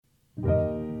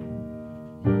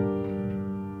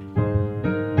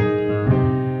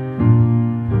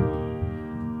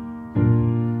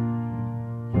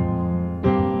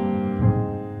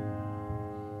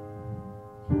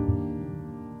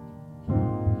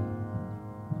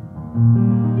Is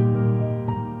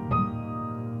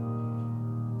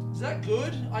that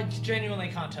good? I genuinely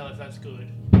can't tell if that's good.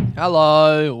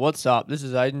 Hello, what's up? This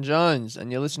is Aidan Jones,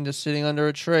 and you're listening to Sitting Under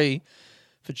a Tree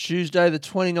for Tuesday, the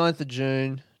 29th of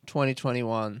June,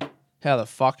 2021. How the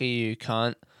fuck are you,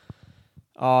 cunt?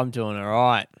 Oh, I'm doing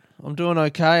alright. I'm doing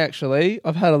okay, actually.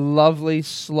 I've had a lovely,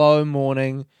 slow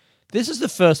morning. This is the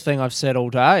first thing I've said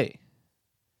all day.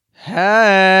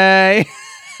 Hey!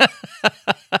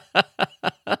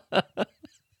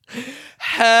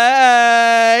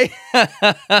 Hey!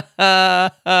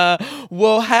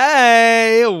 Well,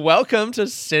 hey! Welcome to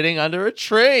Sitting Under a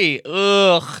Tree.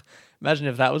 Ugh. Imagine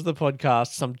if that was the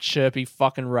podcast, some chirpy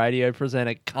fucking radio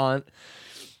presenter cunt.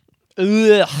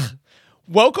 Ugh.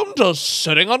 Welcome to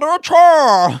Sitting Under a Tree.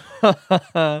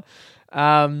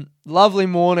 Lovely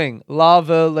morning.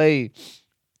 Lovely.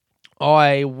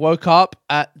 I woke up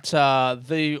at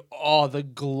the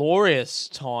glorious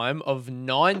time of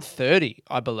 9:30,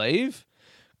 I believe.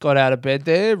 Got out of bed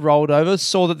there, rolled over,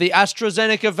 saw that the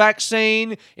AstraZeneca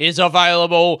vaccine is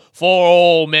available for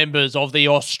all members of the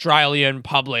Australian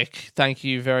public. Thank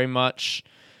you very much,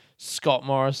 Scott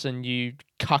Morrison, you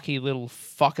cucky little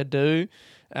fuckadoo.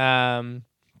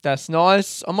 That's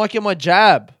nice. I might get my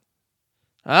jab.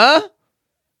 Huh?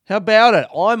 How about it?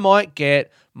 I might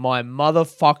get my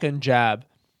motherfucking jab.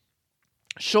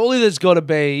 Surely there's got to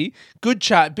be Good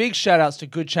Chat, big shout outs to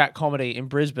Good Chat Comedy in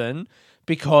Brisbane,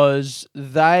 because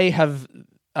they have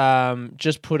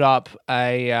just put up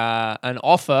an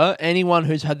offer. Anyone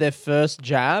who's had their first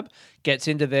jab gets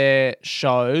into their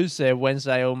shows, their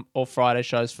Wednesday or Friday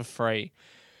shows for free.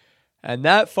 And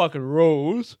that fucking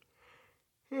rules.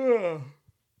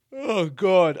 Oh,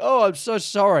 God. Oh, I'm so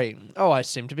sorry. Oh, I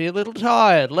seem to be a little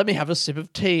tired. Let me have a sip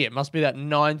of tea. It must be that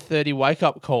 9:30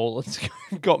 wake-up call. It's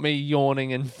got me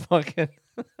yawning and fucking...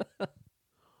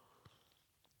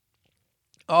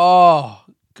 Oh,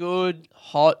 good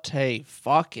hot tea.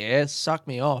 Fuck yeah. Suck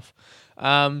me off.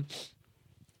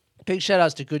 Big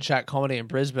shout-outs to Good Chat Comedy in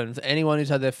Brisbane. For anyone who's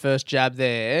had their first jab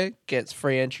there gets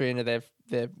free entry into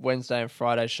their Wednesday and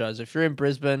Friday shows. If you're in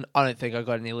Brisbane, I don't think I've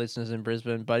got any listeners in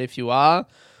Brisbane, but if you are...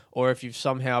 or if you've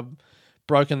somehow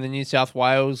broken the New South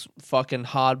Wales fucking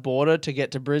hard border to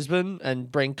get to Brisbane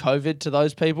and bring COVID to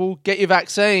those people, get your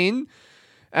vaccine.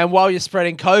 And while you're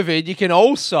spreading COVID, you can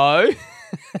also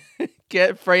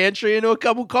get free entry into a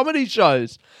couple comedy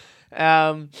shows.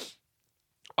 I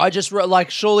just,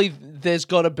 surely there's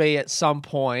got to be at some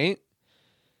point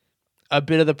a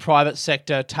bit of the private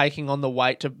sector taking on the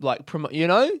weight to promote,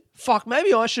 Fuck,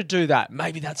 maybe I should do that.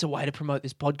 Maybe that's a way to promote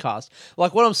this podcast.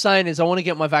 Like, what I'm saying is I want to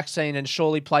get my vaccine, and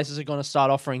surely places are going to start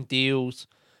offering deals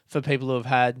for people who have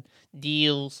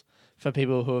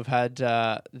had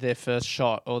their first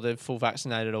shot or they're full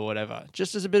vaccinated or whatever,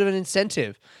 just as a bit of an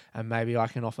incentive. And maybe I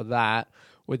can offer that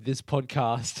with this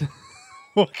podcast.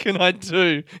 What can I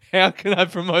do? How can I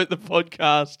promote the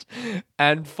podcast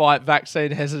and fight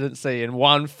vaccine hesitancy in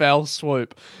one fell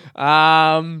swoop?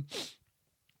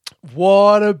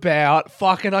 What about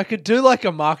fucking, I could do like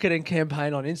a marketing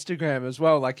campaign on Instagram as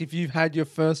well. Like if you've had your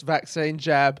first vaccine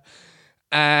jab,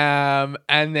 and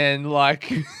then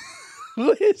listen,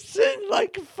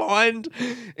 find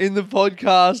in the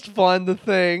podcast, find the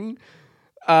thing.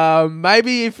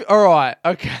 Maybe all right,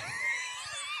 okay.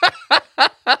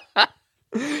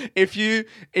 If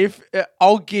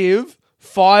I'll give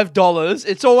 $5,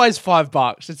 it's always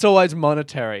 $5. It's always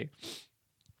monetary.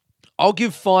 I'll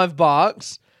give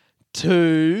 $5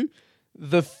 to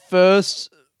the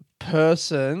first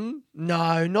person.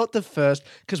 No, not the first.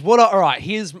 Because all right,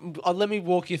 let me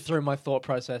walk you through my thought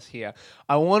process here.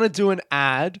 I want to do an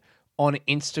ad on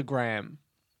Instagram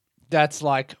that's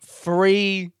like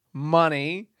free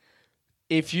money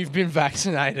if you've been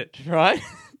vaccinated, right?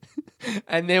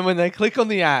 And then when they click on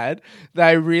the ad,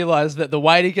 they realize that the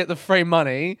way to get the free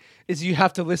money is you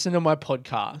have to listen to my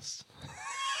podcast.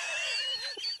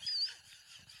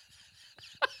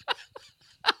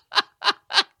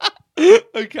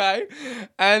 Okay.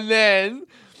 And then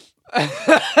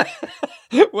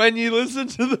when you listen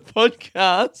to the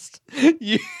podcast,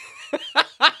 you...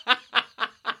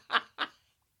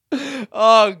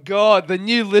 Oh, God, the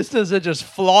new listeners are just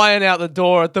flying out the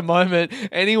door at the moment.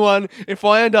 Anyone, if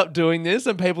I end up doing this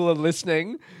and people are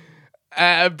listening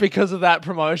because of that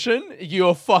promotion,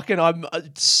 I'm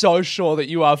so sure that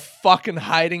you are fucking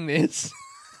hating this.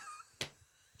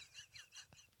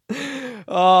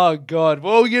 Oh, God.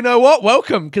 Well, you know what?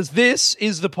 Welcome, because this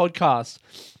is the podcast.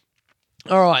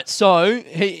 All right, so,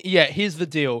 here's the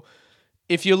deal.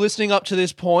 If you're listening up to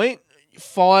this point,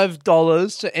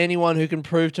 $5 to anyone who can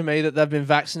prove to me that they've been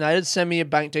vaccinated. Send me your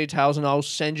bank details and I'll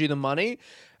send you the money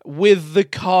with the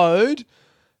code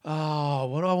Oh,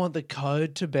 what do I want the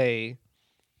code to be?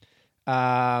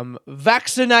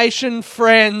 Vaccination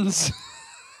friends.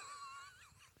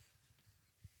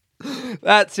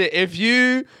 That's it. If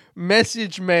you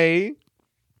message me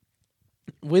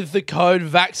with the code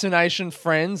vaccination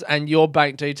friends and your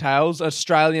bank details,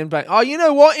 Australian bank. Oh, you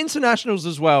know what? Internationals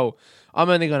as well. I'm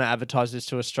only going to advertise this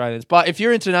to Australians. But if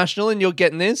you're international and you're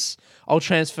getting this, I'll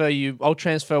transfer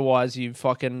wise you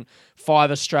fucking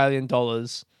 $5 Australian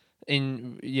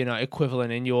in,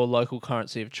 equivalent in your local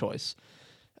currency of choice.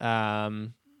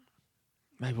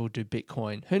 Maybe we'll do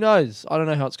Bitcoin. Who knows? I don't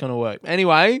know how it's going to work.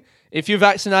 Anyway, if you're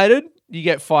vaccinated, you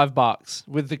get $5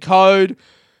 with the code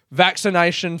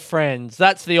Vaccination Friends.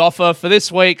 That's the offer for this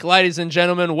week, ladies and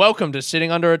gentlemen. Welcome to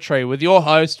Sitting Under a Tree with your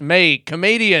host, me,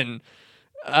 comedian,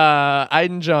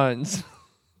 Aidan Jones.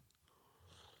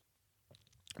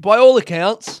 By all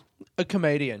accounts, a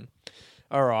comedian.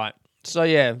 All right. So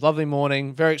yeah, lovely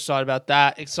morning. Very excited about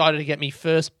that. Excited to get me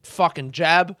first fucking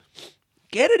jab.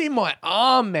 Get it in my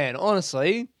arm, man.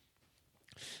 Honestly,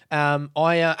 that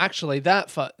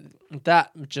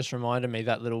just reminded me,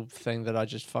 that little thing that I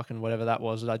just fucking whatever that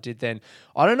was that I did then.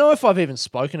 I don't know if I've even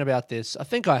spoken about this. I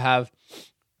think I have.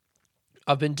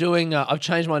 I've been doing. I've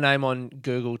changed my name on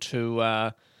Google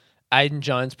to Aidan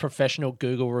Jones, professional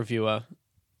Google reviewer,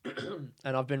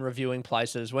 and I've been reviewing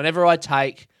places. Whenever I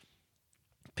take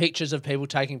pictures of people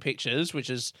taking pictures, which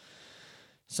is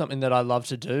something that I love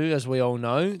to do, as we all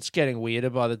know. It's getting weirder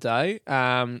by the day.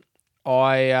 I've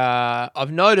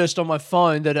noticed on my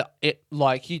phone that it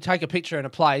like you take a picture in a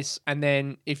place, and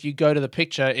then if you go to the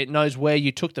picture, it knows where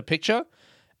you took the picture,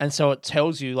 and so it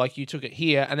tells you like you took it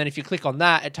here. And then if you click on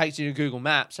that, it takes you to Google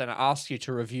Maps and it asks you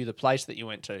to review the place that you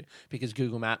went to, because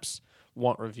Google Maps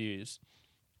want reviews.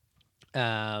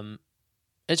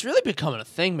 It's really becoming a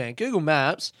thing, man. Google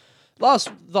Maps.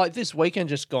 This weekend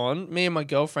just gone, me and my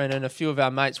girlfriend and a few of our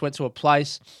mates went to a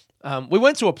place. We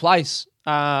went to a place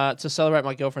to celebrate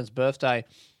my girlfriend's birthday.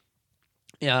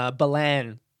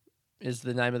 Balan is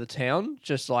the name of the town,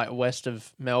 just like west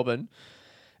of Melbourne.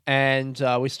 And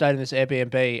we stayed in this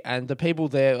Airbnb, and the people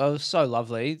there are so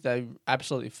lovely. They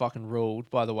absolutely fucking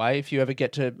ruled, by the way. If you ever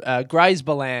get to... Gray's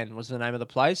Balan was the name of the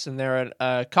place, and they're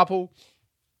a couple.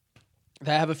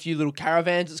 They have a few little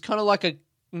caravans. It's kind of like a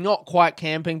not quite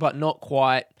camping, but not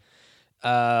quite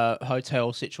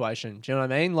hotel situation. Do you know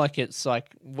what I mean? Like, it's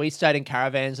like we stayed in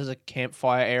caravans. There's a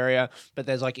campfire area, but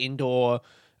there's like indoor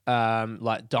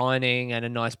like dining and a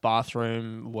nice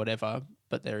bathroom, whatever.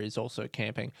 But there is also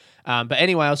camping. But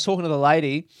anyway, I was talking to the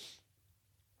lady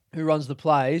who runs the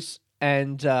place,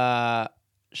 and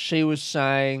she was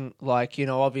saying, like,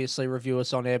 obviously review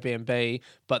us on Airbnb,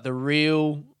 but the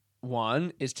real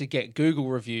one is to get Google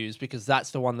reviews, because that's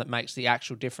the one that makes the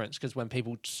actual difference, because when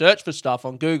people search for stuff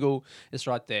on Google, it's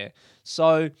right there.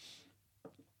 So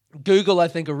Google, I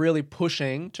think, are really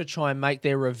pushing to try and make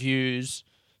their reviews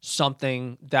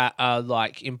something that are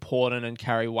like important and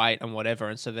carry weight and whatever,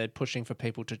 and so they're pushing for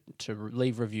people to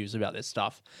leave reviews about this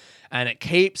stuff. And it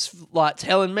keeps like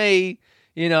telling me,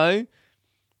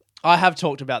 I have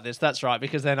talked about this, that's right,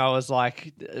 because then I was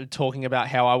like talking about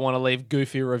how I want to leave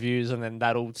goofy reviews, and then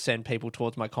that'll send people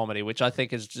towards my comedy, which I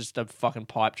think is just a fucking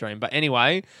pipe dream. But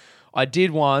anyway, I did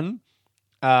one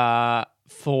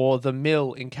for the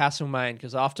Mill in Castlemaine,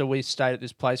 because after we stayed at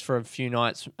this place for a few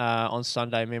nights on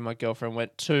Sunday, me and my girlfriend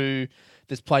went to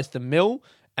this place, the Mill,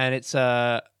 and it's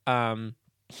like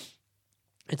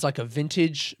a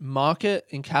vintage market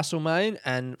in Castlemaine,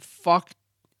 and fuck,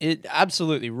 it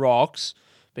absolutely rocks.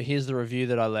 But here's the review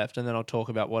that I left, and then I'll talk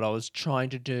about what I was trying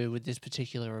to do with this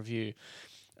particular review.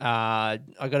 I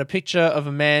got a picture of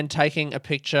a man taking a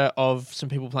picture of some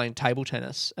people playing table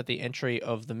tennis at the entry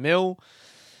of the Mill.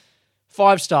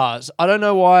 5 stars. I don't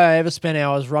know why I ever spent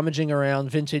hours rummaging around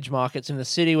vintage markets in the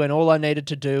city when all I needed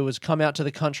to do was come out to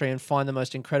the country and find the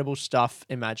most incredible stuff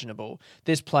imaginable.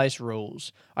 This place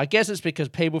rules. I guess it's because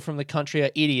people from the country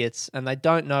are idiots and they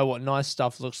don't know what nice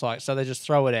stuff looks like, so they just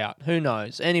throw it out. Who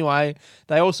knows? Anyway,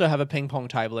 they also have a ping pong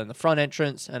table in the front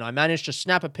entrance, and I managed to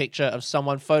snap a picture of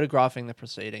someone photographing the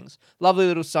proceedings. Lovely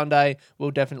little Sunday.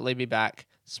 We'll definitely be back.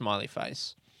 Smiley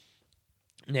face.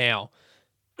 Now...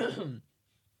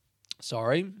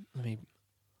 Sorry, I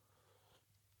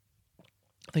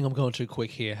think I'm going too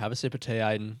quick here. Have a sip of tea,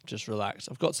 Aidan. Just relax.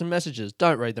 I've got some messages.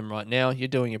 Don't read them right now. You're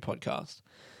doing your podcast.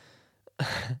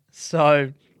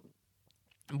 So,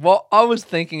 what I was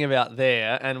thinking about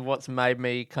there, and what's made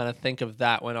me kind of think of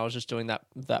that when I was just doing that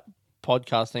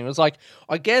podcast thing, was like,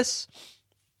 I guess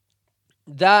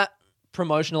that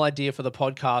promotional idea for the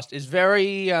podcast is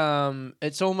very,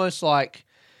 it's almost like,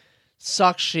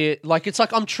 suck shit. Like, it's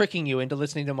like I'm tricking you into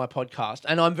listening to my podcast,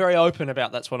 and I'm very open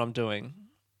about that's what I'm doing.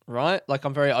 right? Like,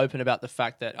 I'm very open about the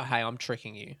fact that, hey, I'm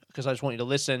tricking you because I just want you to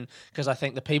listen, because I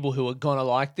think the people who are going to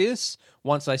like this,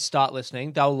 once they start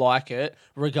listening, they'll like it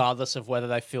regardless of whether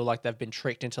they feel like they've been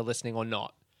tricked into listening or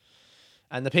not.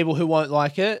 And the people who won't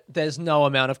like it, there's no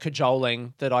amount of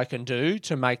cajoling that I can do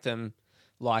to make them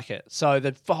like it. So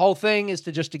the whole thing is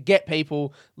to get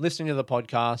people listening to the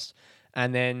podcast,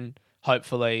 and then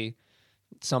hopefully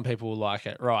some people will like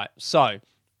it. Right. So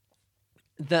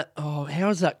how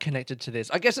is that connected to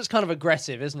this? I guess it's kind of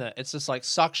aggressive, isn't it? It's just like,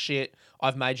 suck shit,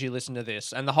 I've made you listen to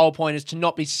this. And the whole point is to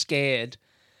not be scared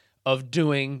of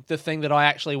doing the thing that I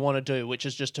actually want to do, which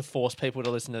is just to force people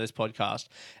to listen to this podcast.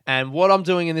 And what I'm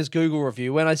doing in this Google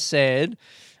review, when I said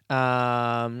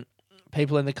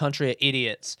people in the country are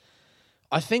idiots,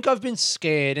 I think I've been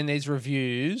scared in these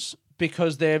reviews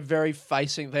because they're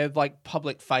they're like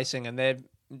public facing, and they're,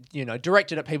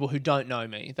 directed at people who don't know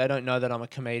me. They don't know that I'm a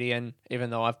comedian,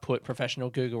 even though I've put professional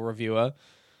Google reviewer.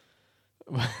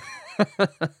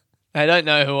 They don't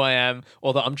know who I am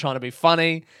or that I'm trying to be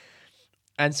funny.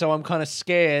 And so I'm kind of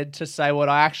scared to say what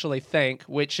I actually think,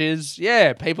 which is,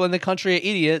 yeah, people in the country are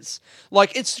idiots.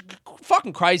 Like, it's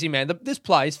fucking crazy, man. This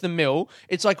place, the Mill,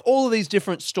 it's like all of these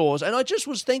different stores. And I just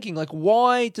was thinking, like,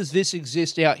 why does this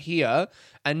exist out here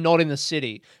and not in the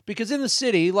city? Because in the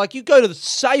city, like, you go to the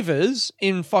Savers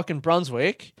in fucking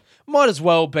Brunswick, might as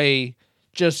well be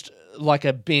just like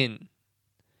a bin.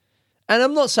 And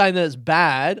I'm not saying that it's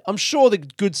bad. I'm sure the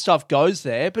good stuff goes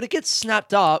there, but it gets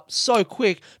snapped up so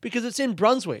quick because it's in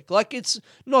Brunswick. Like, it's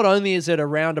not only is it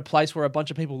around a place where a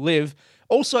bunch of people live,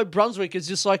 also Brunswick is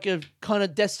just like a kind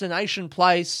of destination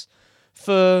place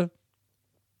for,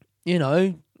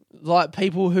 like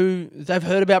people who they've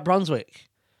heard about Brunswick.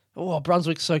 Oh,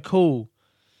 Brunswick's so cool.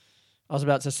 I was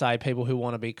about to say people who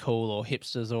want to be cool or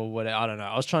hipsters or whatever. I don't know.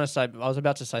 I was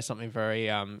about to say something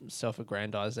very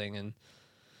self-aggrandizing, and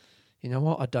you know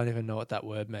what? I don't even know what that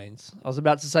word means. I was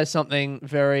about to say something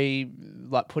very,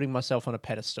 like, putting myself on a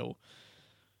pedestal.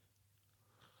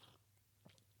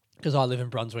 Because I live in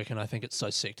Brunswick and I think it's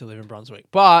so sick to live in Brunswick.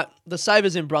 But the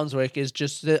Savers in Brunswick is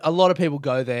just, a lot of people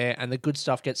go there and the good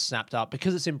stuff gets snapped up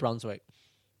because it's in Brunswick.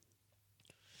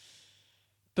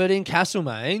 But in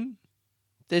Castlemaine,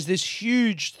 there's this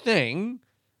huge thing.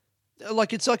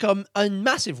 Like, it's like a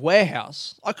massive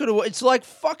warehouse. It's like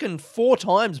fucking 4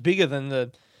 times bigger than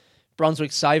the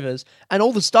Brunswick Savers, and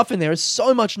all the stuff in there is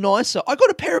so much nicer. I got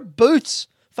a pair of boots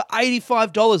for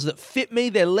 $85 that fit me.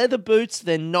 They're leather boots.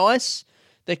 They're nice.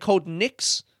 They're called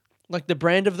Nicks. Like, the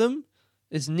brand of them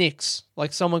is Nicks.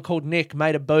 Like, someone called Nick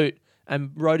made a boot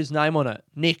and wrote his name on it.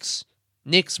 Nicks.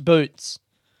 Nicks boots.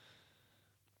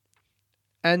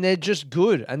 And they're just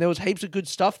good. And there was heaps of good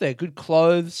stuff there. Good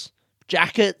clothes,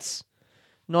 jackets,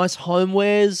 nice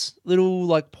homewares, little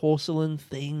like porcelain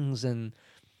things and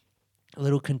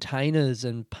little containers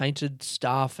and painted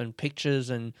stuff and pictures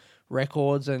and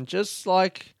records, and just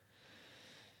like,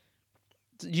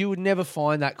 you would never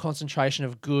find that concentration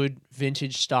of good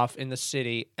vintage stuff in the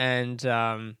city. And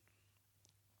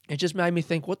it just made me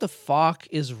think, what the fuck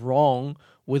is wrong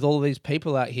with all these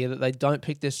people out here that they don't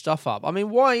pick this stuff up? I mean,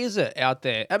 why is it out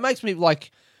there? It makes me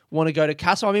like want to go to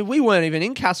Castle. I mean, we weren't even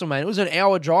in Castlemaine. It was an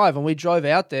hour drive and we drove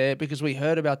out there because we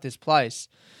heard about this place.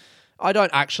 I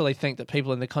don't actually think that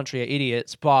people in the country are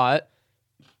idiots, but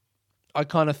I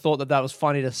kind of thought that was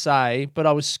funny to say, but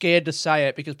I was scared to say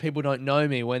it because people don't know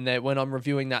me when I'm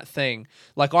reviewing that thing.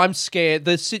 Like, I'm scared.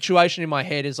 The situation in my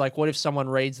head is like, what if someone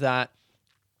reads that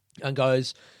and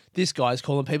goes, this guy's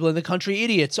calling people in the country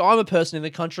idiots. I'm a person in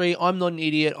the country. I'm not an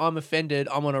idiot. I'm offended.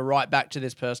 I'm going to write back to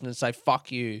this person and say,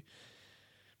 fuck you.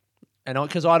 And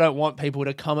because I don't want people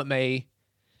to come at me,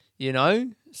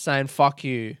 saying fuck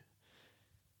you.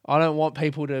 I don't want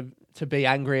people to be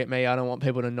angry at me. I don't want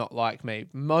people to not like me.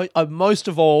 Most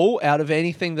of all, out of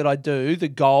anything that I do, the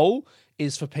goal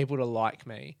is for people to like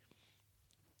me.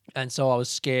 And so I was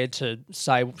scared to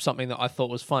say something that I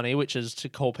thought was funny, which is to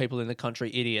call people in the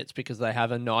country idiots because they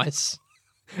have a nice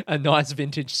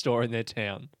vintage store in their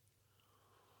town.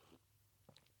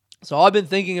 So I've been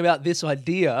thinking about this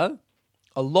idea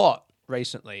a lot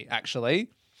recently, actually.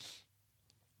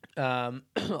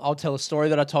 I'll tell a story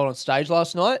that I told on stage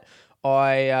last night.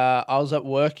 I was at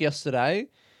work yesterday.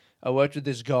 I worked with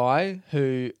this guy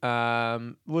who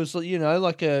was,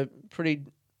 like a pretty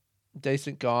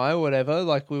decent guy or whatever.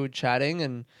 Like, we were chatting,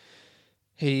 and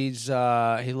he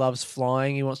loves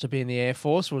flying. He wants to be in the Air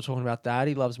Force. We were talking about that.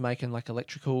 He loves making like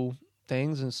electrical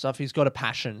things and stuff. He's got a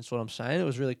passion, is what I'm saying. It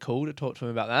was really cool to talk to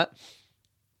him about that.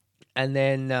 And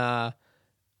then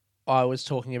I was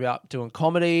talking about doing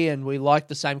comedy, and we liked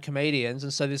the same comedians.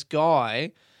 And so this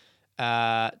guy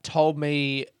told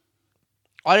me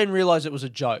I didn't realize it was a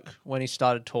joke when he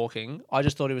started talking. I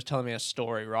just thought he was telling me a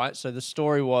story, right? So the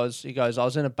story was, he goes, I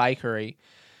was in a bakery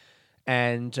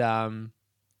and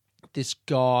this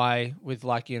guy with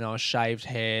like, a shaved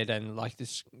head and like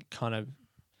this kind of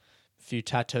few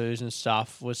tattoos and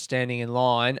stuff was standing in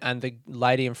line, and the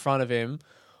lady in front of him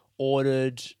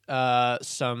ordered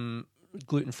some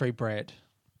gluten-free bread.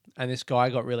 And this guy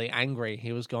got really angry.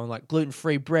 He was going like,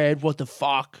 gluten-free bread? What the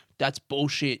fuck? That's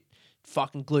bullshit.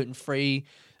 Fucking gluten-free.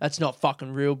 That's not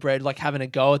fucking real bread. Like having a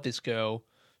go at this girl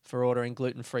for ordering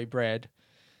gluten-free bread.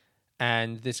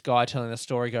 And this guy telling the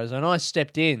story goes, and I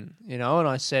stepped in, and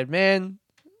I said, man,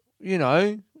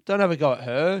 don't have a go at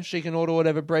her. She can order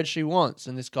whatever bread she wants.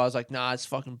 And this guy's like, nah, it's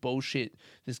fucking bullshit.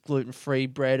 This gluten-free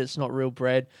bread, it's not real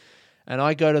bread. And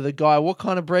I go to the guy, what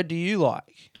kind of bread do you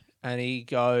like? And he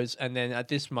goes, and then at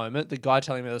this moment, the guy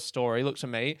telling me the story looks at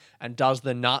me and does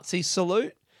the Nazi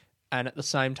salute. And at the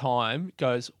same time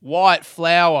goes, white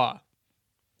flour.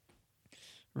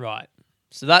 Right.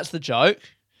 So that's the joke.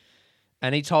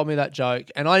 And he told me that joke.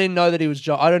 And I didn't know that he was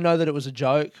I don't know that it was a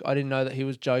joke. I didn't know that he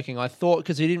was joking. I thought,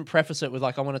 because he didn't preface it with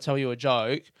like, I want to tell you a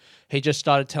joke. He just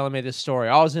started telling me this story.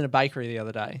 I was in a bakery the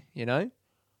other day,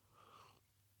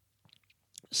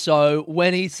 So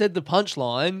when he said the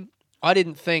punchline, I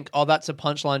didn't think, oh, that's a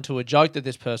punchline to a joke that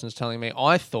this person's telling me.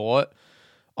 I thought,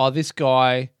 oh, this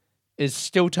guy is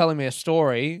still telling me a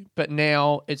story, but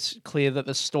now it's clear that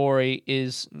the story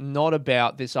is not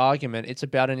about this argument. It's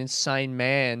about an insane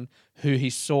man who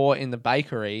he saw in the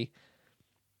bakery.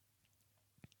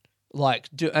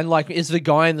 Is the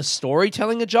guy in the story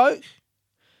telling a joke?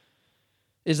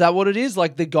 Is that what it is?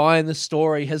 Like the guy in the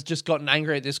story has just gotten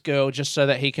angry at this girl just so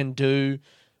that he can do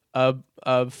a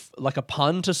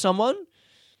pun to someone?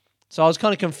 So I was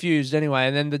kind of confused anyway.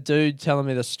 And then the dude telling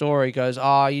me the story goes,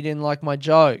 oh, you didn't like my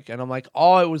joke. And I'm like,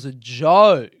 oh, it was a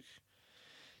joke.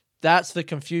 That's the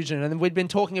confusion. And then we'd been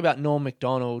talking about Norm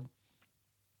Macdonald.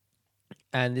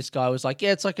 And this guy was like,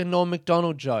 yeah, it's like a Norm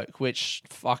Macdonald joke, which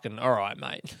fucking, all right,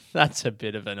 mate. That's a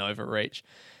bit of an overreach.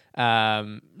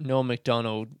 Norm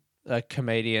Macdonald, a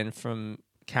comedian from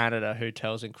Canada who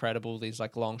tells these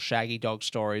like long shaggy dog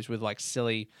stories with like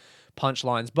silly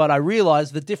punchlines. But I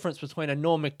realized the difference between a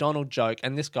Norm Macdonald joke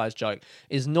and this guy's joke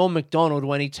is Norm Macdonald,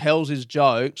 when he tells his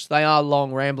jokes, they are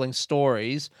long rambling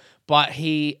stories, but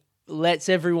he lets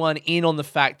everyone in on the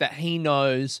fact that he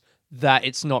knows that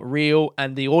it's not real,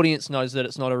 and the audience knows that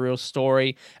it's not a real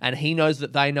story, and he knows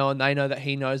that they know, and they know that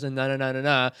he knows,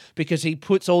 and because he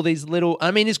puts all these little,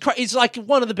 he's like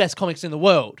one of the best comics in the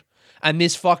world. And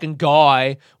this fucking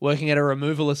guy working at a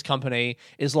removalist company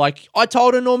is like, I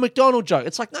told a Norm Macdonald joke.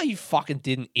 It's like, no, you fucking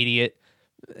didn't, idiot.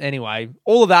 Anyway,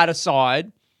 all of that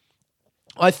aside,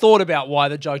 I thought about why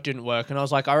the joke didn't work. And I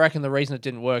was like, I reckon the reason it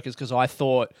didn't work is because I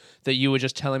thought that you were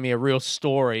just telling me a real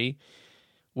story.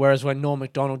 Whereas when Norm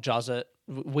Macdonald does it,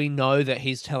 we know that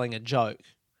he's telling a joke.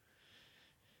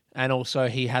 And also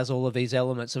he has all of these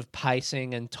elements of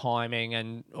pacing and timing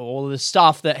and all of the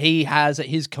stuff that he has at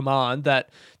his command that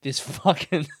this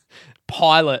fucking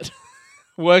pilot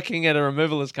working at a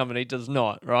removalist company does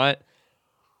not, right?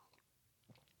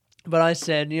 But I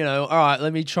said, all right,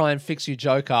 let me try and fix your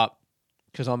joke up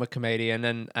because I'm a comedian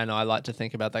and I like to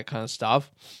think about that kind of stuff.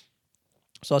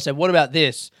 So I said, what about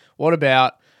this? What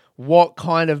about what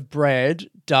kind of bread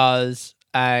does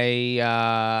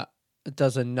a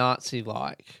Nazi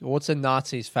like? What's a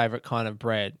Nazi's favorite kind of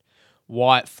bread?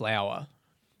 White flour,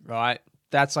 right?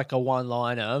 That's like a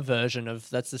one-liner version of,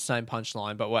 that's the same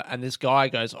punchline. And this guy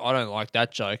goes, I don't like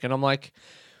that joke. And I'm like,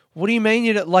 what do you mean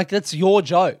you don't like, that's your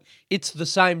joke. It's the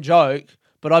same joke,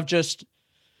 but I've just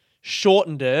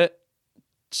shortened it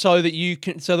so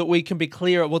that we can be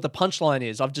clear at what the punchline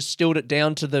is. I've distilled it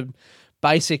down to the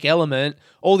basic element.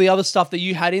 All the other stuff that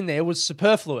you had in there was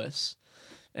superfluous.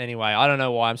 Anyway, I don't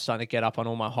know why I'm starting to get up on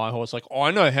all my high horse. Like,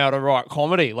 I know how to write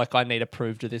comedy. Like, I need to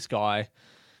prove to this guy.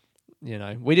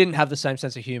 We didn't have the same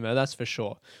sense of humor, that's for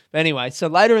sure. But anyway, so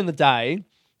later in the day,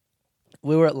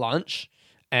 we were at lunch,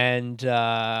 and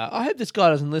I hope this guy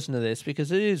doesn't listen to this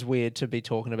because it is weird to be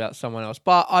talking about someone else.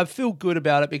 But I feel good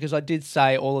about it because I did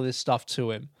say all of this stuff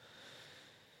to him.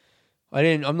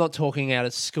 I'm not talking out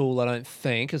of school, I don't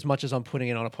think, as much as I'm putting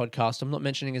it on a podcast. I'm not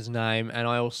mentioning his name, and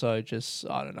I also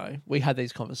I don't know. We had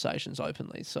these conversations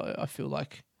openly, so I feel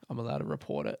like I'm allowed to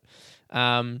report it.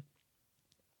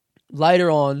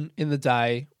 Later on in the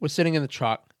day, we're sitting in the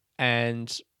truck,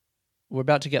 and we're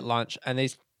about to get lunch, and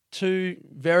these two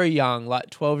very young, like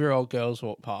 12-year-old girls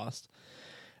walk past,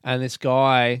 and this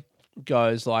guy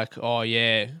goes like, oh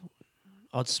yeah,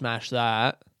 I'd smash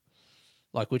that.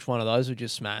 Like, which one of those would you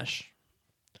smash?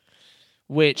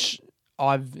 Which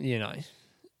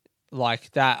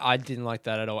Like that, I didn't like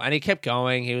that at all. And he kept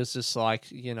going. He was just like,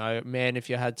 man, if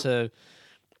you had to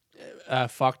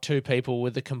fuck two people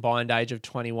with a combined age of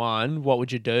 21, what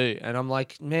would you do? And I'm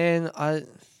like, man, I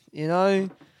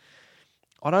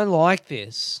don't like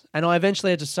this. And I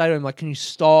eventually had to say to him, like, can you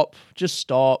stop? Just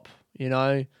stop.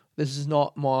 This is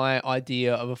not my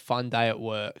idea of a fun day at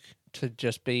work, to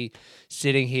just be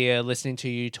sitting here listening to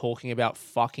you talking about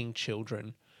fucking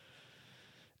children.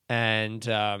 And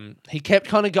he kept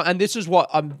kind of going, and this is what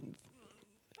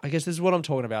I guess this is what I'm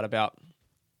talking about.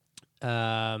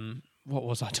 What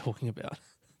was I talking about?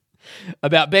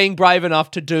 About being brave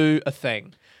enough to do a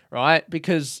thing, right?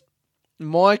 Because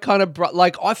my kind of,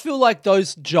 I feel like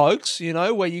those jokes,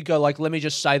 where you go like, let me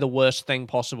just say the worst thing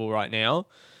possible right now.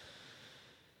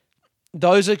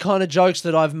 Those are kind of jokes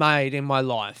that I've made in my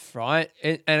life, right?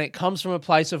 And it comes from a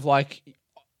place of like,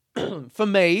 for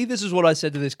me, this is what I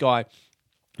said to this guy.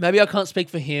 Maybe I can't speak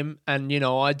for him, and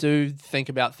I do think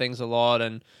about things a lot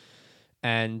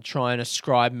and try and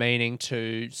ascribe meaning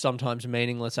to sometimes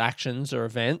meaningless actions or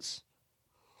events.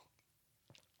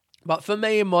 But for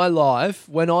me in my life,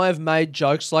 when I've made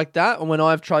jokes like that, and when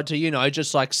I've tried to,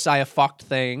 just like say a fucked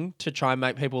thing to try and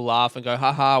make people laugh and go,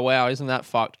 haha, wow, isn't that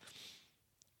fucked?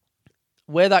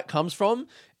 Where that comes from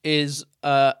is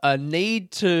a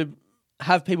need to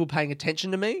have people paying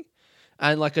attention to me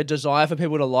and like a desire for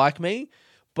people to like me,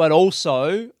 but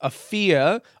also a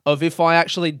fear of if I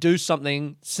actually do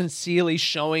something sincerely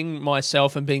showing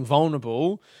myself and being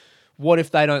vulnerable, what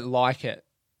if they don't like it?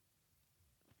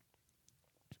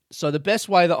 So the best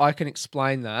way that I can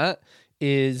explain that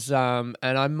is, and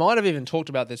I might have even talked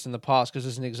about this in the past because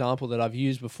it's an example that I've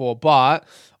used before, but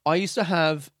I used to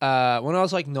have, when I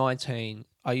was like 19,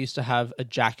 I used to have a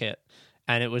jacket,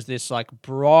 and it was this like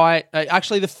bright,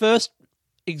 actually the first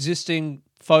existing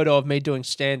photo of me doing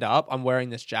stand-up, I'm wearing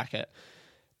this jacket.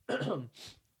 And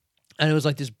it was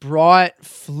like this bright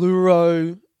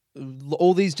fluoro,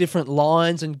 all these different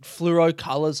lines and fluoro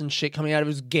colors and shit coming out. It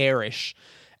was garish.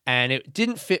 And it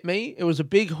didn't fit me. It was a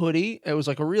big hoodie. It was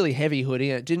like a really heavy hoodie,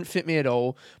 and it didn't fit me at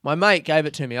all. My mate gave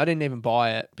it to me. I didn't even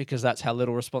buy it because that's how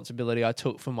little responsibility I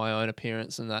took for my own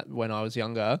appearance and that when I was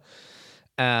younger.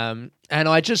 And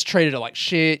I just treated it like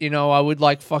shit. I would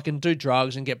like fucking do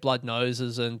drugs and get blood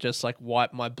noses and just like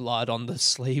wipe my blood on the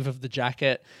sleeve of the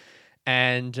jacket.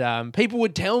 And people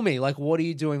would tell me like, what are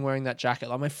you doing wearing that jacket?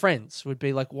 Like my friends would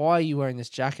be like, why are you wearing this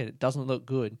jacket? It doesn't look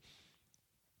good.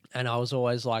 And I was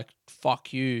always like,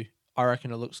 fuck you. I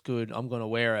reckon it looks good. I'm going to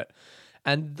wear it.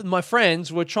 And my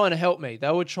friends were trying to help me. They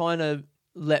were trying to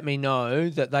let me know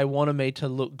that they wanted me to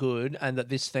look good and that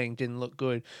this thing didn't look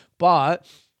good. But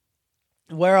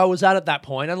where I was at that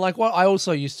point, and like what I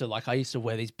also used to like, I used to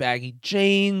wear these baggy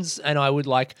jeans and I would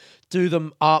like do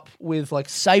them up with like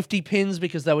safety pins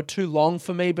because they were too long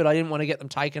for me, but I didn't want to get them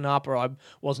taken up, or I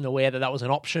wasn't aware that that was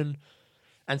an option.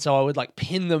 And so I would like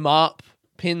pin them up,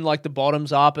 pin like the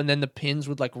bottoms up, and then the pins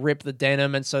would like rip the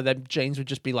denim, and so the jeans would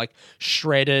just be like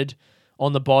shredded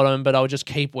on the bottom, but I would just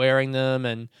keep wearing them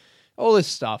and all this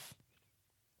stuff.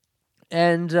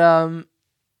 And the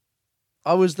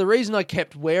reason I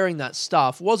kept wearing that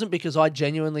stuff wasn't because I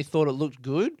genuinely thought it looked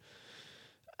good.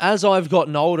 As I've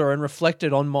gotten older and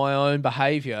reflected on my own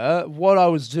behavior, what I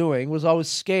was doing was I was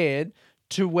scared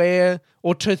to wear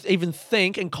or to even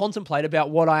think and contemplate about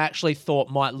what I actually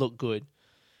thought might look good.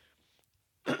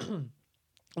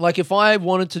 Like if I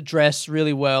wanted to dress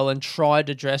really well and tried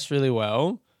to dress really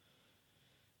well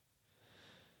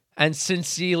and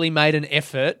sincerely made an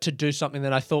effort to do something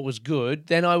that I thought was good,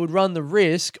 then I would run the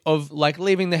risk of like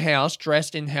leaving the house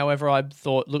dressed in however I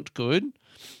thought looked good,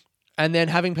 and then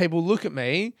having people look at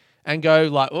me and go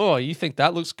like, oh, you think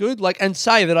that looks good? Like, and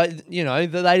say that that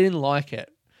they didn't like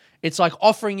it. It's like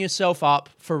offering yourself up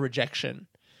for rejection.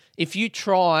 If you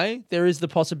try, there is the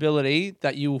possibility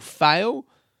that you will fail.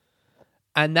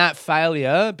 And that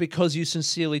failure, because you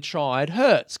sincerely tried,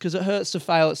 hurts, because it hurts to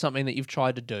fail at something that you've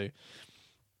tried to do.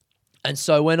 And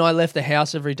so when I left the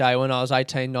house every day when I was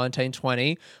 18, 19,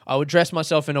 20, I would dress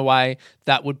myself in a way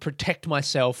that would protect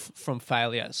myself from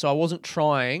failure. So I wasn't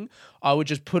trying. I would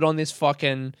just put on this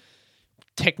fucking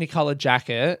Technicolor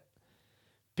jacket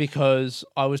because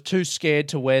I was too scared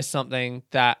to wear something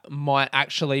that might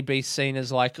actually be seen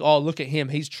as like, oh, look at him,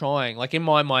 he's trying. Like in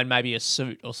my mind, maybe a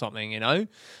suit or something,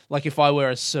 Like if I wear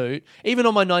a suit, even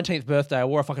on my 19th birthday, I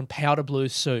wore a fucking powder blue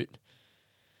suit,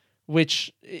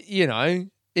 which,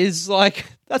 is like,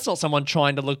 that's not someone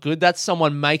trying to look good. That's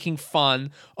someone making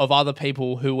fun of other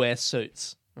people who wear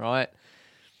suits, right?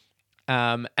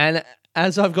 And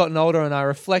as I've gotten older and I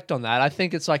reflect on that, I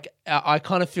think it's like I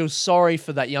kind of feel sorry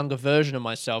for that younger version of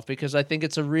myself because I think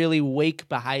it's a really weak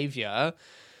behavior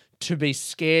to be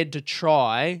scared to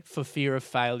try for fear of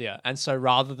failure. And so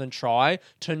rather than try,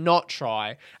 to not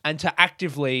try and to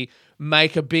actively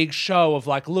make a big show of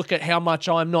like, look at how much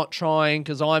I'm not trying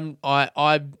because I'm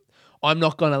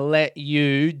not going to let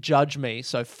you judge me.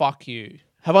 So fuck you.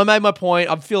 Have I made my point?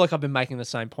 I feel like I've been making the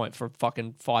same point for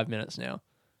fucking 5 minutes now.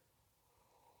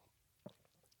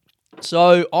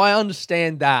 So I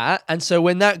understand that. And so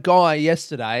when that guy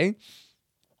yesterday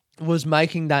was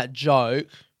making that joke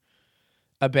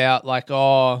about like,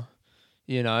 oh,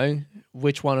 you know,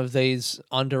 which one of these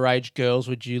underage girls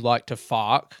would you like to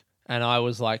fuck? And I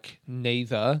was like,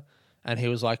 neither. And he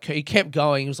was like, he kept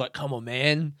going. He was like, come on,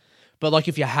 man. But like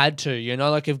if you had to, you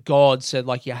know, like if God said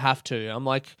like you have to, I'm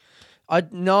like, I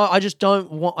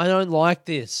don't like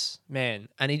this, man.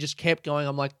 And he just kept going.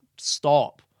 I'm like,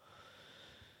 stop.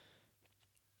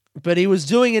 But he was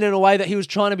doing it in a way that he was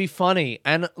trying to be funny.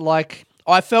 And like,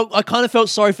 I kind of felt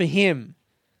sorry for him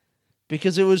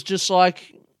because it was just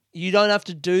like, you don't have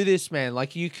to do this, man.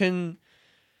 Like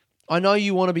I know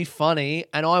you want to be funny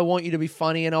and I want you to be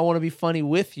funny and I want to be funny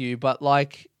with you, but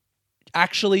like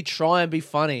actually try and be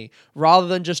funny rather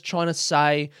than just trying to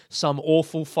say some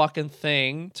awful fucking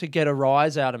thing to get a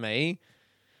rise out of me.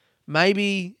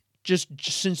 Maybe just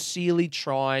sincerely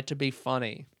try to be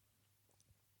funny.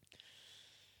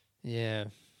 Yeah,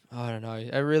 I don't know.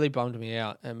 It really bummed me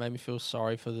out. It made me feel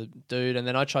sorry for the dude. And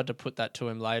then I tried to put that to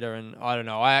him later. And I don't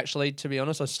know. I actually, to be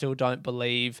honest, I still don't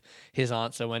believe his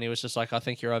answer when he was just like, I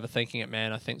think you're overthinking it,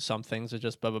 man. I think some things are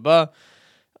just blah, blah, blah.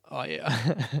 Oh,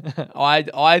 yeah.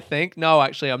 I think, no,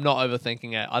 actually, I'm not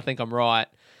overthinking it. I think I'm right.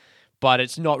 But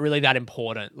it's not really that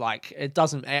important. Like,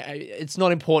 it's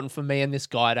not important for me and this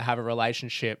guy to have a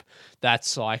relationship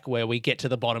that's like where we get to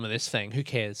the bottom of this thing. Who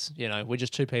cares? You know, we're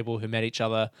just two people who met each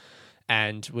other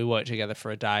and we work together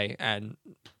for a day and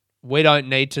we don't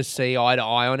need to see eye to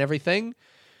eye on everything.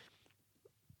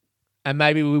 And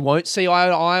maybe we won't see eye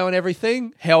to eye on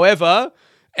everything. However,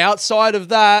 outside of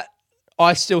that,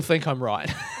 I still think I'm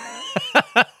right.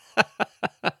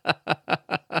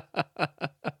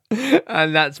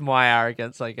 And that's my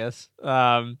arrogance, I guess.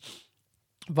 But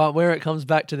where it comes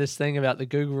back to this thing about the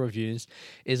Google reviews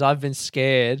is I've been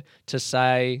scared to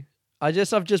say, I've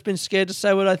just been scared to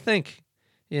say what I think.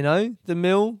 You know, the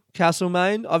Mill,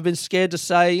 Castlemaine, I've been scared to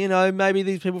say, you know, maybe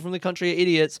these people from the country are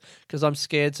idiots because I'm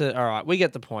scared to, all right, we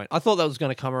get the point. I thought that was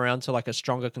going to come around to like a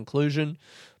stronger conclusion,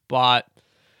 but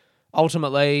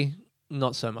ultimately,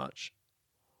 not so much.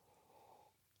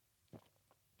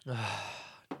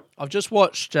 I've just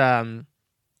watched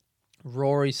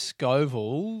Rory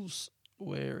Scovel's.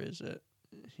 Where is it?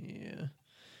 Here.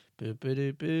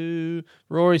 Boo.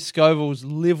 Rory Scovel's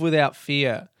Live Without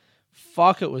Fear.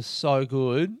 Fuck, it was so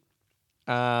good.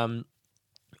 On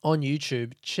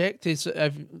YouTube. Check this.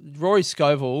 Rory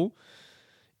Scovel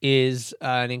is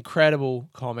an incredible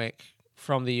comic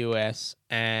from the US,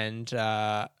 and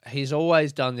he's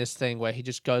always done this thing where he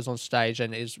just goes on stage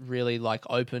and is really like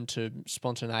open to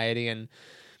spontaneity and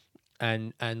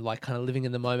like kind of living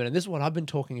in the moment. And this is what I've been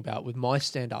talking about with my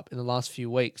stand-up in the last few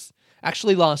weeks.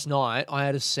 Actually, last night I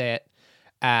had a set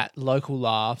at Local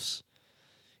Laughs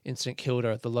in St Kilda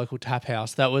at the local tap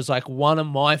house. That was like one of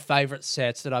my favorite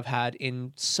sets that I've had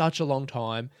in such a long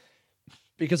time,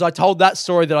 because I told that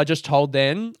story that I just told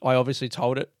then. I obviously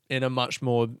told it in a much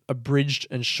more abridged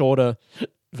and shorter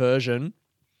version.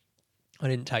 I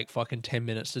didn't take fucking 10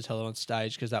 minutes to tell it on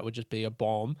stage because that would just be a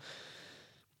bomb.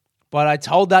 But I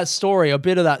told that story, a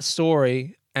bit of that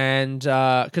story, and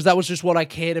because that was just what I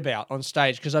cared about on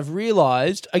stage. Because I've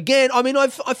realized, again, I mean, I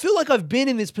feel like I've been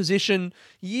in this position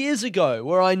years ago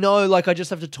where I know like I just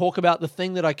have to talk about the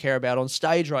thing that I care about on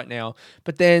stage right now.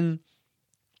 But then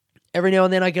every now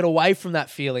and then I get away from that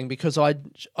feeling because I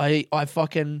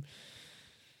fucking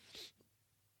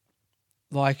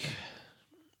like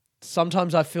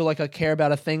sometimes I feel like I care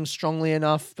about a thing strongly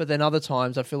enough, but then other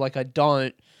times I feel like I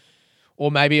don't. Or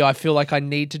maybe I feel like I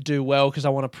need to do well because I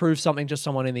want to prove something to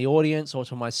someone in the audience or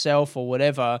to myself or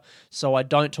whatever. So I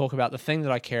don't talk about the thing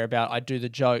that I care about. I do the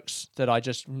jokes that I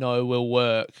just know will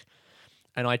work.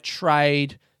 And I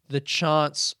trade the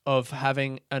chance of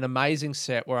having an amazing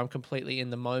set where I'm completely in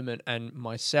the moment and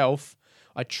myself.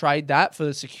 I trade that for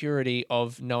the security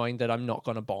of knowing that I'm not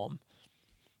going to bomb.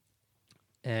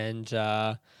 And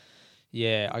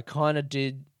yeah, I kind of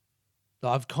did.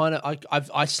 I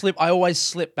always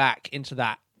slip back into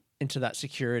that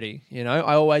security, you know.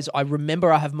 I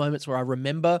remember I have moments where I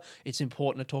remember it's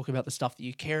important to talk about the stuff that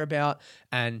you care about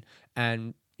and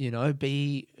you know,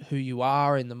 be who you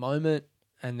are in the moment,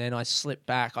 and then I slip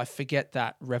back. I forget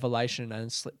that revelation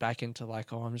and slip back into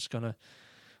like, I'm just gonna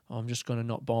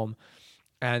not bomb.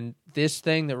 And this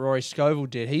thing that Rory Scovel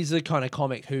did, he's the kind of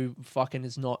comic who fucking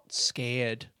is not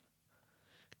scared.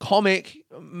 Comic,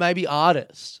 maybe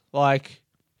artist. Like,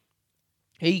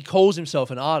 he calls himself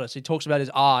an artist. He talks about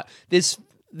his art. This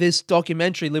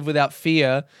documentary, Live Without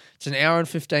Fear, it's an hour and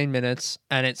 15 minutes,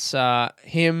 and it's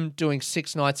him doing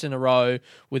 6 nights in a row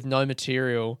with no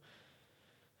material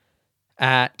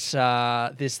at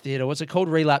this theater. What's it called?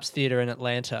 Relapse Theater in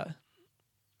Atlanta.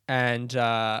 And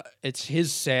it's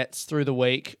his sets through the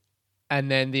week. And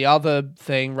then the other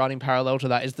thing running parallel to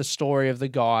that is the story of the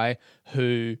guy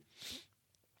who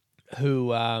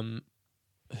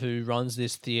runs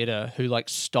this theater, who like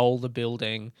stole the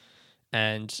building.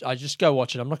 And I just go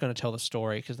watch it. I'm not going to tell the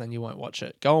story because then you won't watch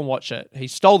it. Go and watch it. He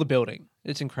stole the building.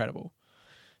 It's incredible.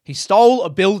 He stole a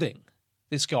building,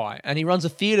 this guy, and he runs a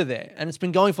theater there, and it's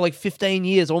been going for like 15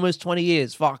 years, almost 20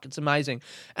 years. Fuck, it's amazing.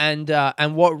 And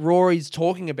what Rory's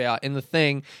talking about in the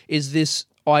thing is this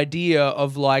idea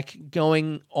of like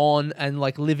going on and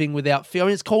like living without fear. I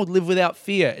mean, it's called Live Without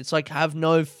Fear. It's like have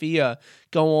no fear.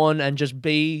 Go on and just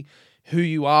be who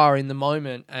you are in the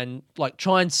moment, and like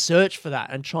try and search for that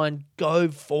and try and go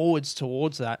forwards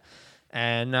towards that.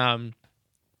 And I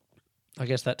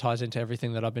guess that ties into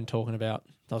everything that I've been talking about,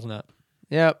 doesn't it?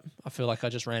 Yep, I feel like I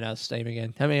just ran out of steam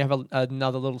again. Let me have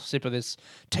another little sip of this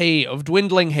tea of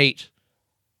dwindling heat.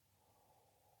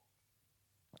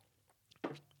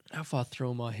 How far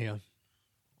through am I here?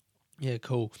 Yeah,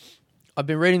 cool. I've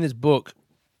been reading this book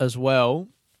as well.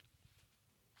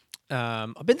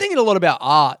 I've been thinking a lot about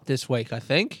art this week, I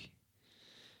think,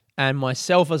 and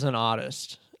myself as an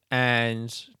artist,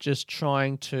 and just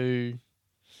trying to,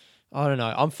 I don't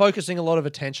know, I'm focusing a lot of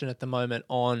attention at the moment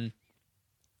on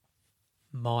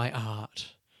my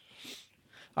art.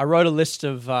 I wrote a list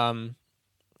of,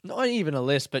 not even a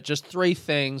list, but just 3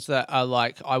 things that are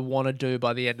like I want to do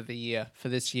by the end of the year for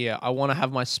this year. I want to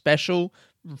have my special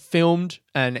filmed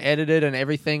and edited and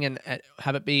everything, and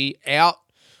have it be out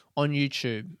on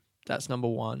YouTube. That's number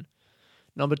 1.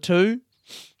 Number 2,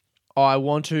 I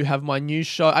want to have my new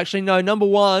show. Actually, no, number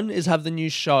 1 is have the new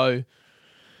show.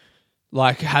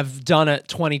 Like, have done it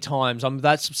 20 times.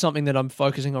 That's something that I'm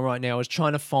focusing on right now, is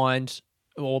trying to find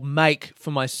or make for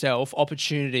myself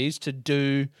opportunities to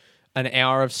do an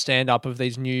hour of stand-up of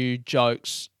these new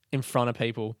jokes in front of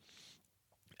people.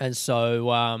 And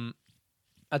so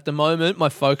at the moment, my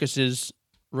focus is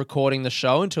recording the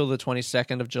show until the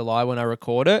 22nd of July when I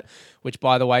record it, which,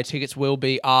 by the way, tickets will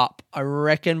be up, I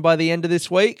reckon, by the end of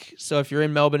this week. So if you're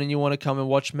in Melbourne and you want to come and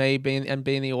watch me be in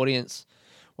the audience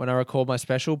when I record my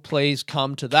special, please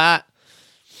come to that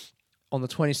on the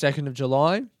 22nd of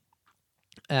July.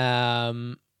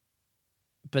 But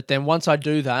then once I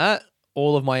do that,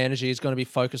 all of my energy is going to be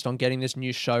focused on getting this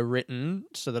new show written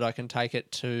so that I can take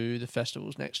it to the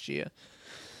festivals next year.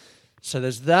 So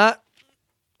there's that.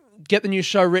 Get the new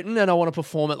show written, and I want to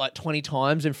perform it like 20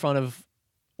 times in front of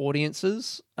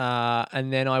audiences.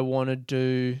 And then I want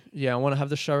to have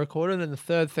the show recorded. And then the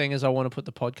third thing is I want to put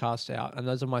the podcast out. And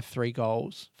those are my 3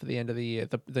 goals for the end of the year.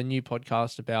 The new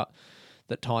podcast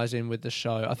that ties in with the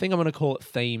show. I think I'm going to call it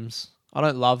Themes. I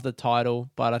don't love the title,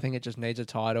 but I think it just needs a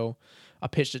title. I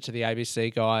pitched it to the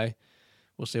ABC guy.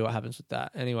 We'll see what happens with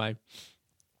that. Anyway,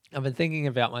 I've been thinking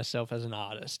about myself as an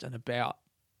artist and about,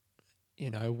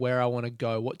 where I want to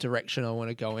go, what direction I want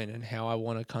to go in, and how I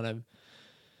want to kind of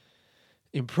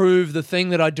improve the thing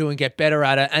that I do and get better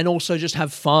at it, and also just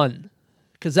have fun.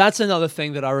 Because that's another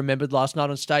thing that I remembered last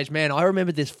night on stage. Man, I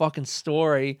remembered this fucking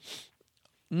story.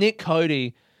 Nick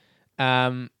Cody,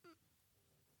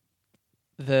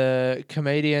 the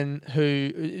comedian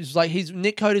who is like,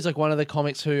 Nick Cody's like one of the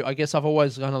comics who I guess I've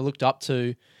always kind of looked up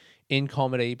to in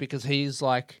comedy, because he's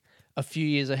like a few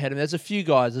years ahead of me. There's a few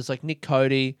guys. There's like Nick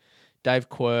Cody, Dave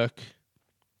Quirk.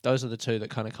 Those are the 2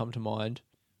 that kind of come to mind.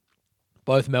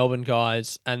 Both Melbourne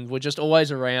guys, and we're just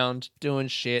always around doing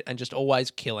shit and just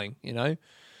always killing,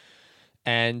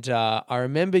 And I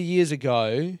remember years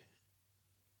ago,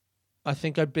 I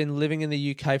think I'd been living in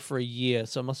the UK for a year,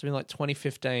 so it must have been like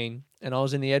 2015, and I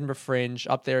was in the Edinburgh Fringe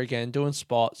up there again doing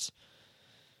spots.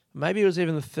 Maybe it was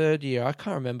even the 3rd year, I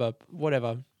can't remember,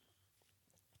 whatever.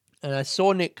 And I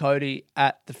saw Nick Cody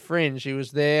at the Fringe. He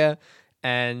was there,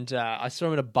 and I saw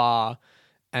him at a bar,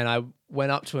 and I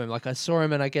went up to him. Like, I saw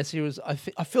him, and I guess he was, I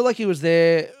feel like he was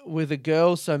there with a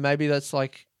girl, so maybe that's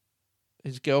like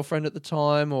his girlfriend at the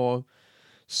time or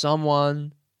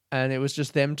someone. And it was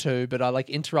just them 2, but I like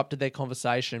interrupted their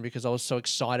conversation because I was so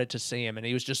excited to see him. And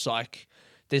he was just like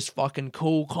this fucking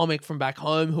cool comic from back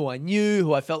home who I knew,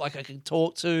 who I felt like I could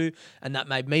talk to. And that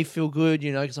made me feel good,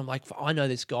 because I'm like, I know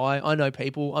this guy. I know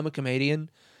people. I'm a comedian.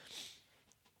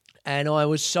 And I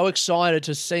was so excited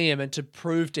to see him and to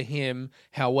prove to him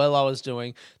how well I was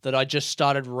doing that I just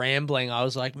started rambling. I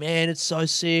was like, man, it's so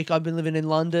sick. I've been living in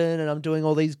London and I'm doing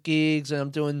all these gigs and I'm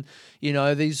doing,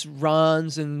 these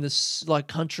runs and this like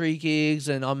country gigs,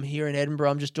 and I'm here in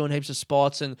Edinburgh. I'm just doing heaps of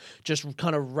spots, and just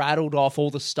kind of rattled off all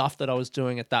the stuff that I was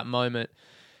doing at that moment.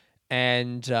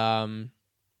 And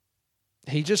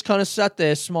he just kind of sat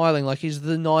there smiling like he's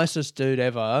the nicest dude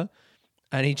ever.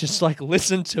 And he just like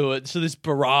listened to it, to this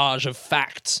barrage of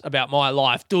facts about my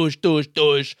life, douche,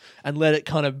 and let it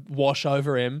kind of wash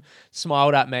over him,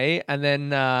 smiled at me. And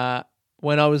then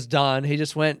when I was done, he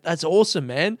just went, "That's awesome,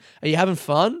 man. Are you having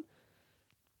fun?"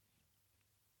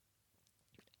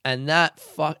 And that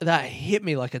hit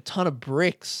me like a ton of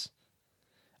bricks.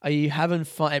 Are you having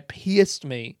fun? It pierced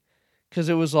me because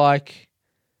it was like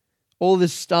all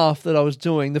this stuff that I was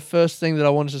doing. The first thing that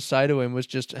I wanted to say to him was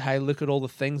just, "Hey, look at all the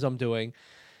things I'm doing."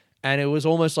 And it was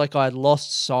almost like I had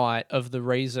lost sight of the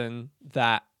reason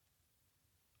that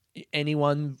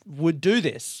anyone would do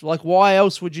this. Like, why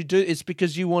else would you do it? It's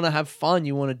because you want to have fun.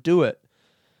 You want to do it.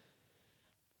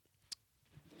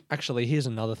 Actually, here's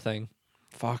another thing.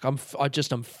 Fuck, I'm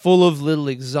full of little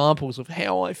examples of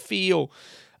how I feel.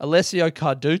 Alessio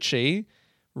Carducci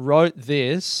wrote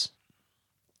this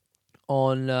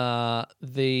on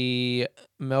the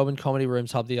Melbourne Comedy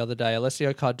Rooms Hub the other day.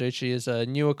 Alessio Carducci is a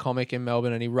newer comic in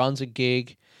Melbourne, and he runs a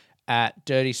gig at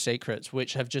Dirty Secrets,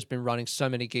 which have just been running so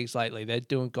many gigs lately. They're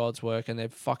doing God's work, and they're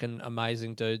fucking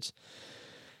amazing dudes.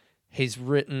 He's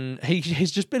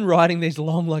just been writing these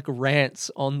long like rants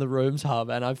on the Rooms Hub,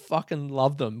 and I fucking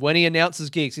love them. When he announces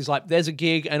gigs, he's like, "There's a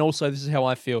gig, and also this is how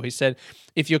I feel." He said,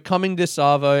 "If you're coming to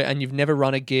Savo and you've never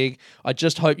run a gig, I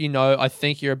just hope you know I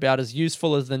think you're about as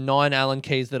useful as the 9 Allen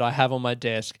keys that I have on my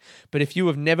desk. But if you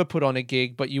have never put on a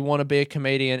gig, but you want to be a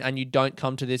comedian and you don't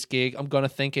come to this gig, I'm going to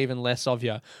think even less of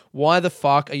you. Why the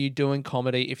fuck are you doing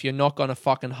comedy if you're not going to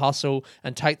fucking hustle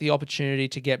and take the opportunity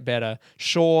to get better?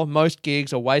 Sure, most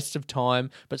gigs are wastes of time,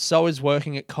 but so is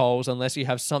working at Coles unless you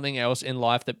have something else in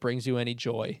life that brings you any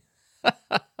joy."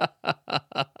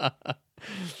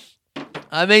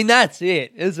 I mean, that's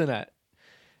it, isn't it?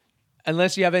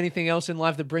 Unless you have anything else in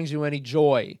life that brings you any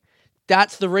joy.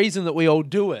 That's the reason that we all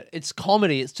do it. It's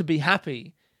comedy. It's to be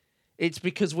happy. It's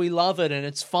because we love it and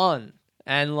it's fun.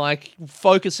 And like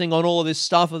focusing on all of this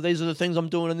stuff of these are the things I'm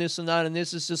doing and this and that and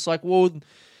this is just like, well,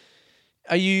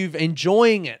 are you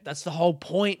enjoying it? That's the whole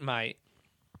point, mate.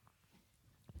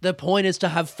 The point is to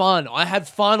have fun. I had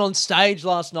fun on stage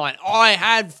last night. I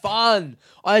had fun.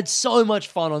 I had so much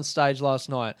fun on stage last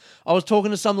night. I was talking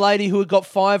to some lady who had got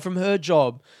fired from her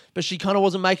job, but she kind of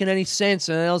wasn't making any sense,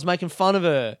 and I was making fun of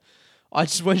her.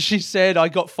 When she said, "I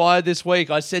got fired this week,"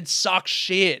 I said, "Suck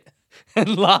shit,"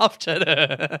 and laughed at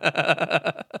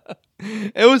her.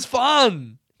 It was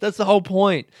fun. That's the whole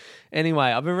point. Anyway,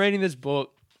 I've been reading this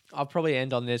book. I'll probably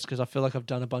end on this because I feel like I've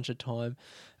done a bunch of time.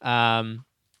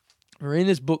 We're in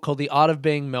this book called The Art of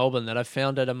Being Melbourne that I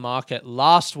found at a market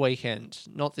last weekend.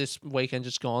 Not this weekend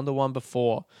just gone, the one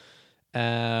before.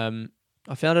 I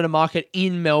found at a market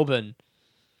in Melbourne,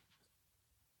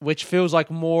 which feels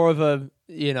like more of an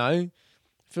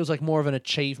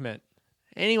achievement.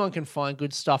 Anyone can find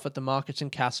good stuff at the markets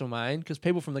in Castlemaine because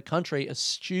people from the country are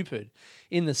stupid.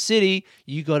 In the city,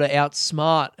 you got to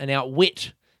outsmart and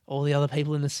outwit all the other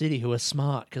people in the city who are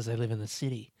smart because they live in the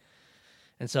city.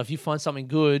 And so if you find something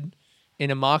good in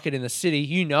a market in the city,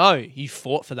 you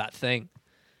fought for that thing.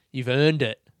 You've earned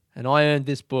it. And I earned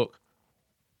this book.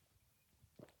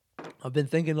 I've been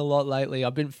thinking a lot lately.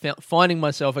 I've been finding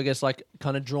myself, I guess, like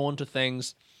kind of drawn to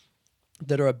things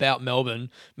that are about Melbourne.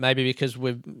 Maybe because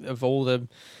of all the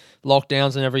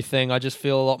lockdowns and everything, I just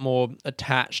feel a lot more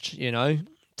attached,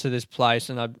 to this place.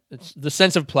 And it's the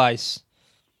sense of place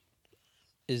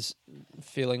is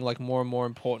feeling like more and more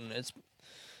important.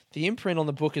 The imprint on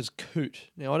the book is Coot.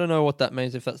 Now, I don't know what that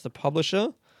means, if that's the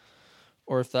publisher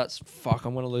or if that's... Fuck,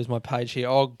 I'm going to lose my page here.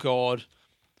 Oh, God.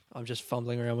 I'm just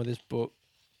fumbling around with this book.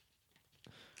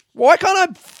 Why can't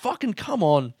I fucking... Come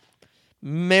on.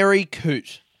 Mary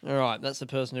Coot. All right, that's the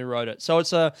person who wrote it. So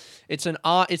it's a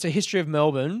history of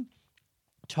Melbourne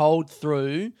told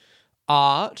through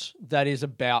art that is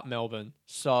about Melbourne.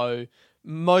 So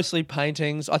mostly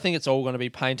paintings. I think it's all going to be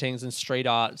paintings and street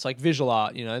art. It's like visual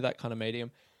art, that kind of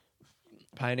medium.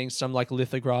 Paintings, some like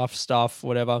lithograph stuff,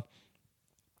 whatever,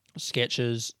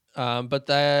 sketches. But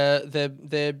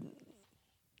they're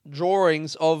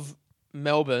drawings of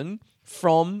Melbourne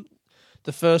from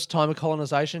the first time of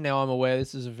colonisation. Now I'm aware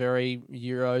this is a very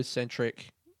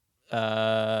Eurocentric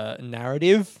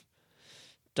narrative.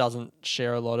 Doesn't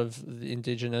share a lot of the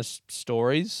Indigenous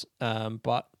stories,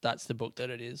 but that's the book that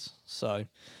it is. So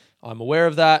I'm aware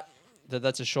of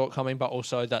that's a shortcoming, but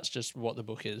also that's just what the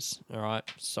book is. All right,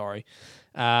 sorry.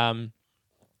 But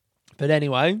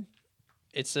anyway,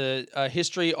 it's a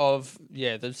history of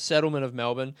the settlement of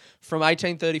Melbourne from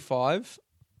 1835.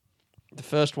 The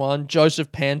first one,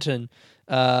 Joseph Panton,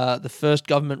 the first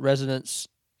government residence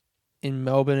in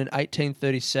Melbourne in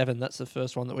 1837. That's the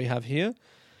first one that we have here.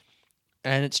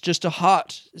 And it's just a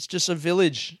hut. It's just a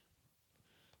village.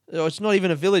 It's not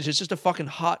even a village. It's just a fucking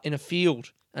hut in a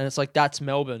field. And it's like, that's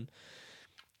Melbourne.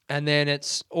 And then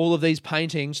it's all of these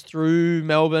paintings through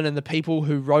Melbourne and the people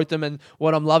who wrote them. And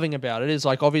what I'm loving about it is,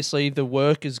 like, obviously the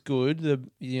work is good,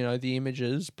 the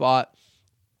images, but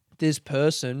this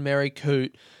person, Mary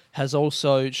Coote,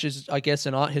 she's, I guess,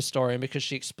 an art historian because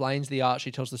she explains the art.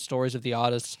 She tells the stories of the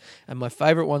artists. And my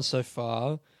favorite one so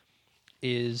far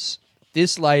is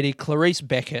this lady, Clarice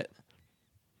Beckett.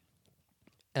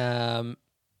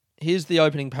 Here's the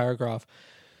opening paragraph.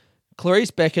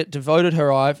 Clarice Beckett devoted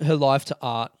her life to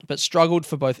art, but struggled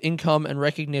for both income and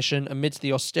recognition amidst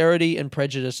the austerity and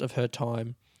prejudice of her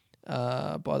time.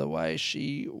 By the way,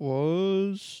 she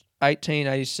was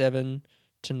 1887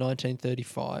 to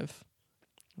 1935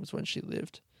 was when she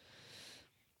lived.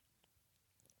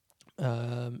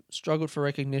 Struggled for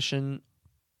recognition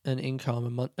and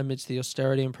income amidst the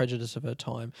austerity and prejudice of her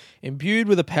time. Imbued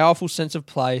with a powerful sense of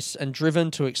place and driven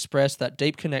to express that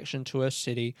deep connection to her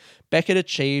city, Beckett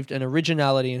achieved an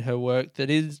originality in her work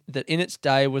that in its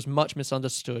day was much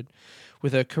misunderstood.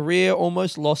 With her career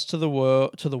almost lost to the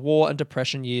war and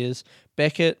depression years,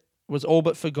 Beckett was all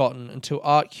but forgotten until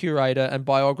art curator and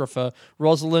biographer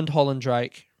Rosalind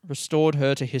Hollandrake restored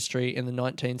her to history in the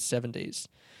 1970s.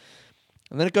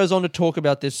 And then it goes on to talk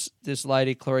about this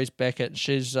lady, Clarice Beckett.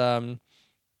 She's lived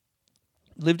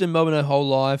in Melbourne her whole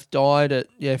life, died at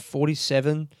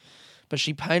 47, but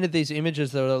she painted these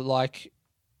images that are like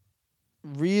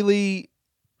really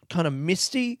kind of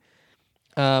misty.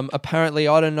 Apparently,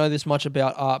 I don't know this much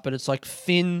about art, but it's like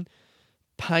thin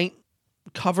paint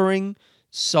covering,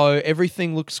 so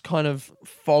everything looks kind of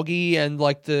foggy, and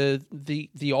like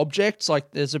the objects,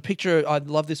 like there's a picture, I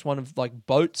love this one of like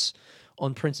boats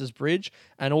on Prince's Bridge,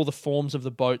 and all the forms of the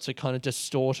boats are kind of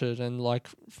distorted and like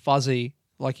fuzzy,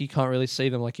 like you can't really see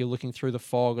them, like you're looking through the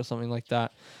fog or something like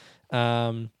that.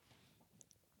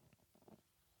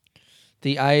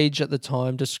 The Age at the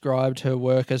time described her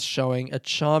work as showing a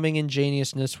charming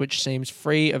ingenuousness which seems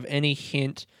free of any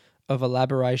hint of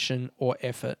elaboration or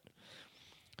effort.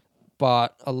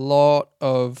 But a lot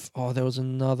of... Oh, there was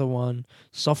another one.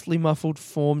 Softly muffled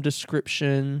form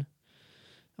description.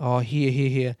 Oh,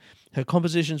 here. Her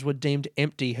compositions were deemed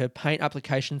empty, her paint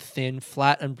application thin,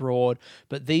 flat and broad,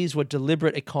 but these were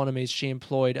deliberate economies she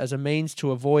employed as a means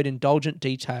to avoid indulgent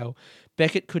detail.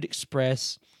 Beckett could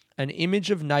express an image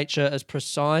of nature as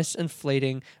precise and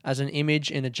fleeting as an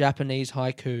image in a Japanese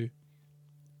haiku.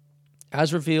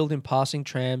 As revealed in passing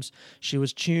trams, she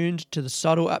was tuned to the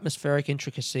subtle atmospheric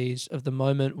intricacies of the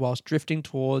moment whilst drifting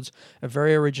towards a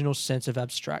very original sense of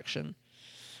abstraction.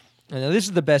 And now this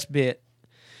is the best bit.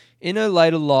 In her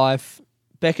later life,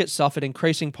 Beckett suffered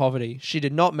increasing poverty. She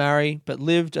did not marry, but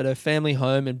lived at her family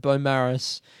home in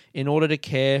Beaumaris in order to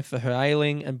care for her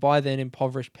ailing and by then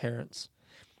impoverished parents.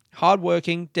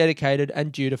 Hardworking, dedicated,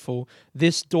 and dutiful,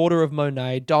 this daughter of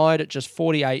Monet died at just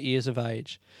 48 years of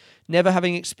age. Never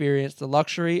having experienced the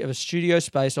luxury of a studio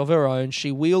space of her own,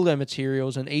 she wheeled her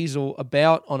materials and easel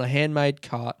about on a handmade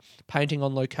cart, painting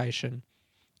on location.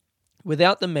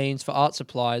 Without the means for art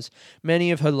supplies,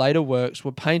 many of her later works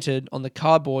were painted on the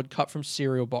cardboard cut from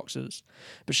cereal boxes.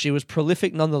 But she was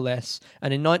prolific nonetheless,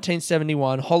 and in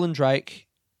 1971, Hollandrake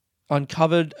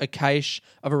uncovered a cache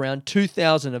of around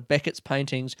 2,000 of Beckett's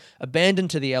paintings abandoned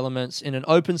to the elements in an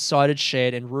open-sided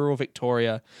shed in rural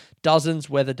Victoria, dozens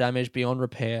weather damaged beyond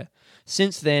repair.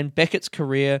 Since then, Beckett's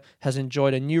career has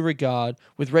enjoyed a new regard,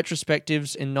 with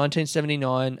retrospectives in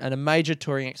 1979 and a major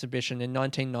touring exhibition in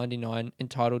 1999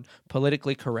 entitled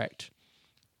Politically Correct.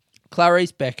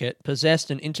 Clarice Beckett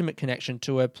possessed an intimate connection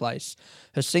to her place.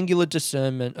 Her singular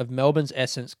discernment of Melbourne's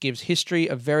essence gives history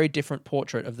a very different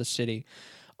portrait of the city.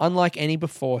 Unlike any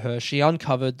before her, she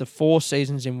uncovered the 4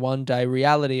 seasons in one day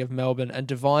reality of Melbourne and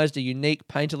devised a unique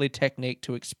painterly technique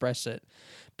to express it.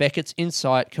 Beckett's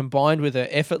insight, combined with her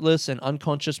effortless and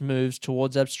unconscious moves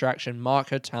towards abstraction, mark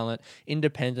her talent,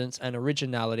 independence, and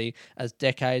originality as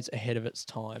decades ahead of its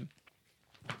time.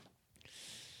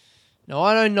 Now,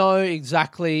 I don't know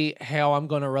exactly how I'm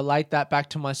going to relate that back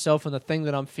to myself and the thing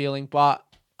that I'm feeling, but,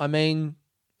 I mean,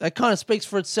 that kind of speaks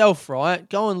for itself, right?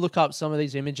 Go and look up some of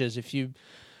these images if you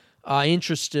are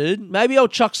interested. Maybe I'll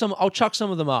chuck some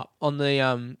of them up on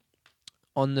the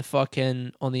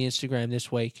Instagram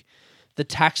this week. The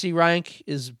taxi rank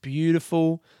is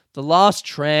beautiful. The last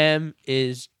tram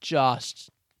is just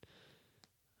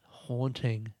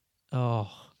haunting. Oh.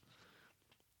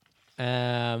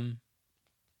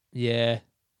 Yeah.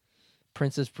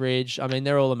 Princess Bridge. I mean,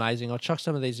 they're all amazing. I'll chuck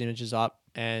some of these images up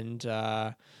and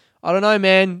I don't know,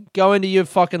 man. Go into your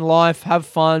fucking life. Have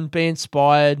fun. Be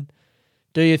inspired.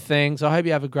 Do your things. I hope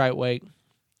you have a great week.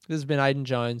 This has been Aiden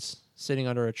Jones, sitting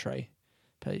under a tree.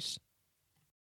 Peace.